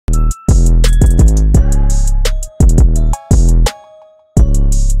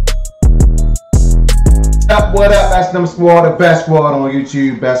What up? That's them squad, the best squad on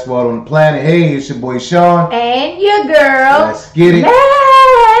YouTube, best squad on the planet. Hey, it's your boy Sean. And your girl. Let's get it.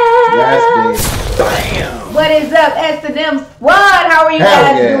 Yes, baby. Bam. What is up, S&M squad? How are you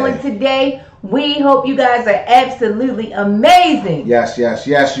guys doing today? We hope you guys are absolutely amazing. Yes, you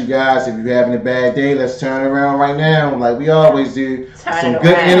guys. If you're having a bad day, let's turn it around right now like we always do. Some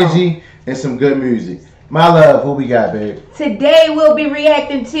good energy and some good music. My love, who we got, babe? Today we'll be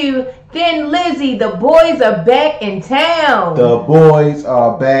reacting to Thin Lizzy. The boys are back in town. The boys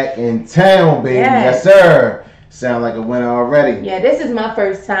are back in town, baby. Yes, sir. Sound like a winner already. Yeah, this is my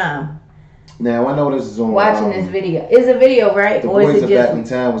first time. Now, I know this is on... watching this video. It's a video, right? The or Boys is it Are just Back in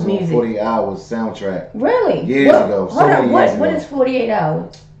Town was music? on 48 Hours soundtrack. Really? Years ago. Hold on, what is 48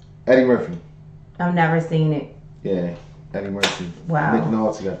 Hours? Eddie Murphy. I've never seen it. Yeah, Eddie Murphy. Wow. Nick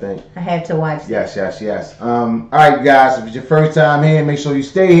Nolte, I think. I have to watch this. Yes. Alright, you guys, if it's your first time here, make sure you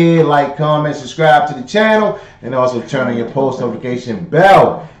stay here, like, comment, subscribe to the channel, and also turn on your post notification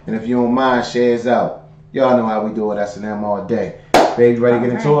bell. And if you don't mind, share us out. Y'all know how we do it, S&M all day. Baby, ready to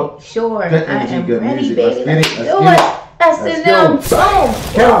get into it? Sure. Good energy, good ready, music. Baby. Let's get it. S&M. Boom.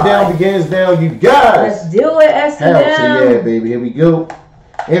 Countdown begins now, you guys. Let's do it, S&M. Hell to yeah, baby. Here we go.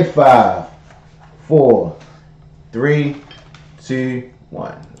 In 5, 4, 3, 2,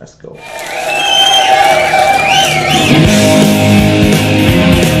 1. Let's go.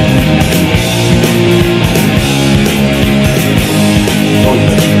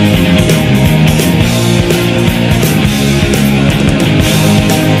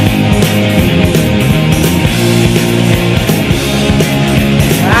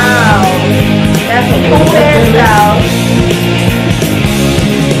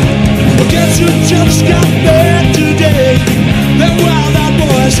 Just got back today. Them wild-eyed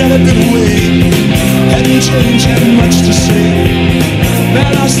boys had a good way. Hadn't changed, hadn't much to say.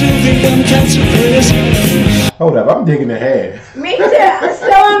 Man, I still think them cats are crazy. Hold up, I'm digging ahead. Me too. So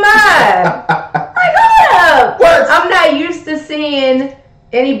am I. Like, hold up. What? I'm not used to seeing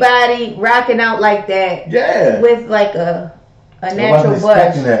anybody rocking out like that. Yeah. With like a natural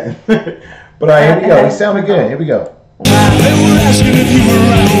bush. That. But here we go. He sounded good. Here we go. Wow. They were asking if you were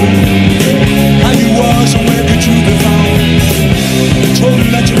around. How you was and where could you be found? Told them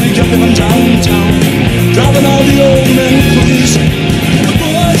that you make up in downtown, driving all the old men crazy. The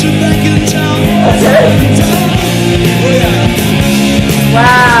boys are back in town. Oh yeah.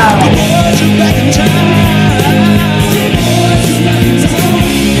 Wow. The boys are back in town.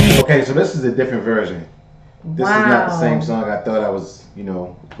 Okay, so this is a different version. This is not the same song I thought I was,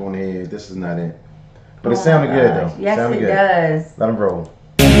 going to hear. This is not it. But it sounded good though. Yes, it good. Does. Let them roll.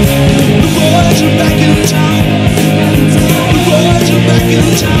 The boys are back in town. The boys are back in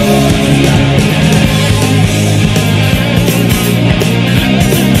town.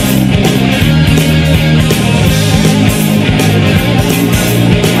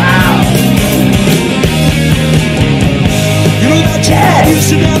 Wow. You know that child used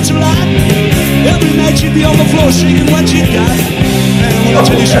to dance a lot. Every night she'd be on the floor shaking what she got. Man, when I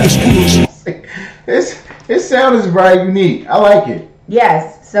tell you she was cool. His sound is very unique. I like it.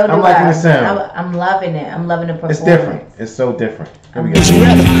 Yes. So do I'm liking the sound. I'm loving it. I'm loving the performance. It's different. It's so different. Here we go. It's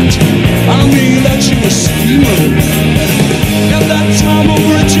red hot. I mean that she was steaming. At that time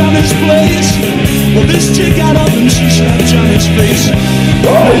over at Johnny's place. Well, this chick got up and she slapped Johnny's face.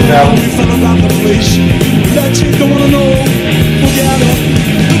 Oh, yeah. We fell about the place. That chick don't wanna know. Forget it.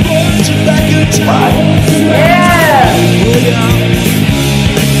 The boys are back in town. Yeah. Oh yeah.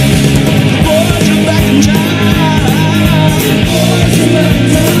 The boys are back in town.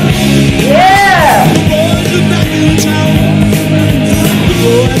 Yeah! The boys are back in town. The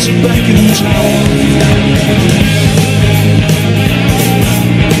boys are back in town.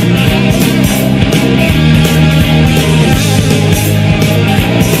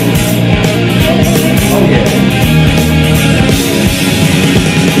 Oh yeah.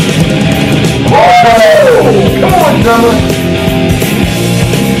 Oh! Come on, drummer.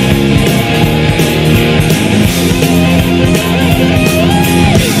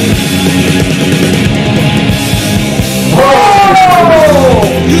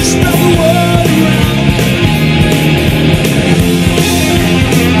 You smell the world around.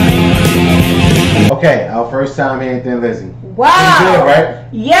 Okay, our first time hearing Thin Lizzy. Wow. Pretty good, right?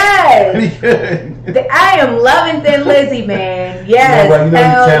 Yes. Pretty good. I am loving Thin Lizzy, man. Yes. You're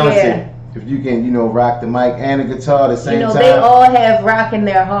talented. Yeah. If you can, rock the mic and the guitar at the same time. They all have rock in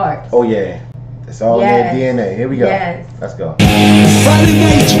their hearts. Oh yeah. It's all in their DNA. Here we go. Yes. Let's go. Friday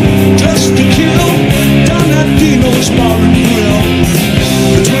night, just to kill. Down that Dino's bar and grill.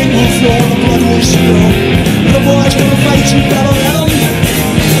 The drink will flow, the blood will spill. The boys gonna fight you, battle at 'em.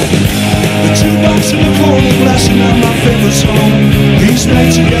 The jukebox in the corner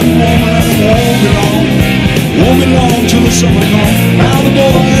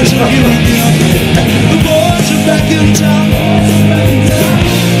you again. The boys are back in town.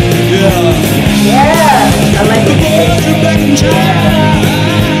 Yeah, I like The it. boys are back in town.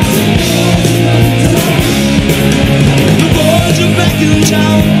 The boys are back in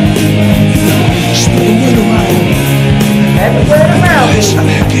town. Spread the word around. That's the word around. Listen,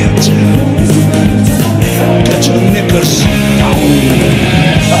 get your knickers down.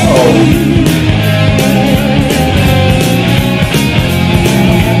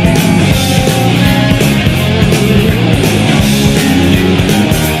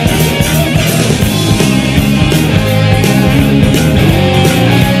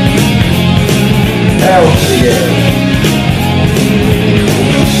 Hell yeah.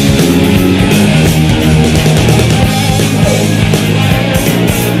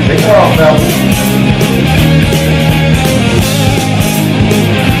 Take it off, fellas.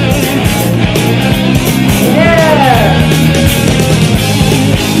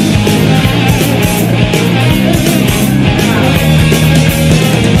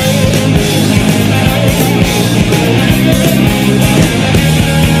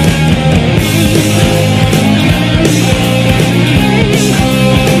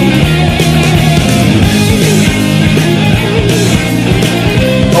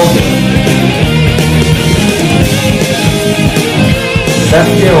 That's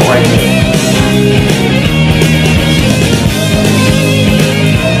skill right there.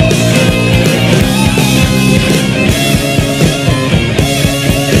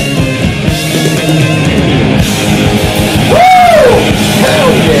 Woo! Hell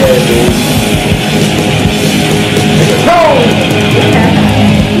yeah, dude. Take it home.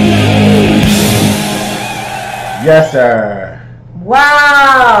 Yes, sir.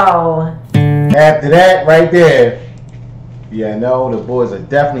 Wow. After that, right there. Yeah, no, the boys are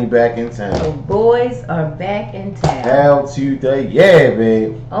definitely back in town. The boys are back in town. Hell to the yeah,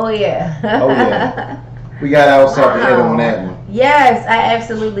 babe. Oh yeah. Oh yeah. We got ourselves a hit on that one. Yes, I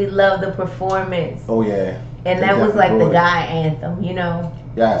absolutely love the performance. Oh yeah. And They that was like definitely the brought it. guy anthem, you know,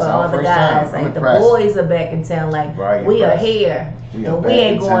 Yes, for our all the first guys. time. I'm Like the impressed. boys are back in town. Like Right, we are impressed. here, We are and we back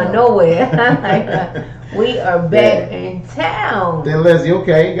ain't in going town. nowhere. Like, we are back Yeah. in town. Then Lizzy,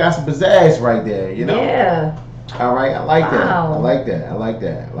 okay, you got some pizzazz right there, you know. Yeah, All right, I like that. Wow. I like that. I like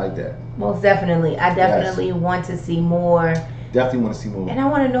that. I like that. most definitely. I definitely want to see more, Definitely want to see more. and I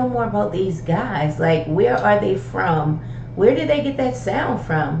want to know more about these guys. Like, where are they from? Where did they get that sound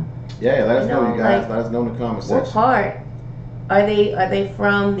from? Yeah, let us know, you guys. like, Let us know in the comment What section. part? Are they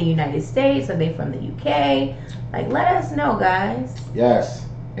from the United States? Are they from the UK? Like, let us know, guys. Yes,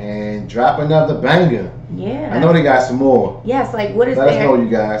 and drop another banger. Yeah. I know they got some more. Yes, like what is Let us know, you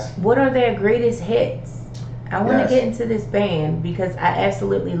guys. what are their greatest hits? I want to Yes. get into this band because I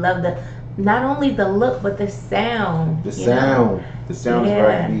absolutely love not only the look but the sound. The you know? sound. The sound is Yeah.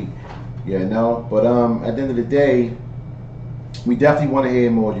 very neat. Yeah, no. But at the end of the day, we definitely want to hear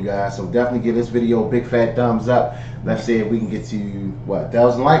more, you guys. So definitely give this video a big fat thumbs up. Let's see if we can get to what,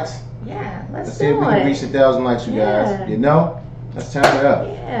 1,000 likes. Yeah, let's see if do we can it. reach 1,000 likes, you Yeah. guys. You know, let's turn it up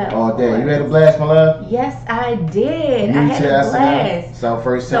Yeah. all day. You had a blast, my love. Yes, I did. I New had to a us now. blast. It's our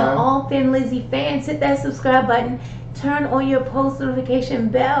first So time. all Thin Lizzy fans, hit that subscribe button, turn on your post notification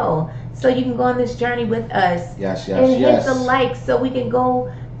bell so you can go on this journey with us. Yes, And yes, yes. hit the like so we can go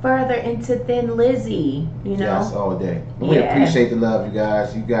further into Thin Lizzy, you know? Yes, all day. We Yeah. appreciate the love, you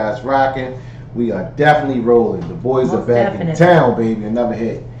guys. You guys rocking. We are definitely rolling. The boys Most are back definitely. in town, baby. Another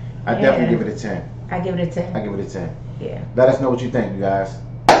hit. I definitely Yeah. give it a 10. I give it a 10. I give it a 10. Yeah. Let us know what you think, you guys.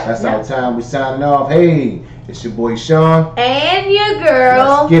 That's Yeah. our time. We signing off. Hey, it's your boy Sean. And your girl.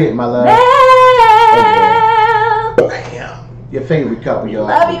 Let's get it, my love. Belle. Bam. Your favorite couple, y'all.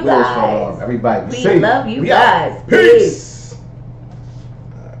 love you The wheels guys. fall off. Everybody, be We safe. love you We out. guys. Peace.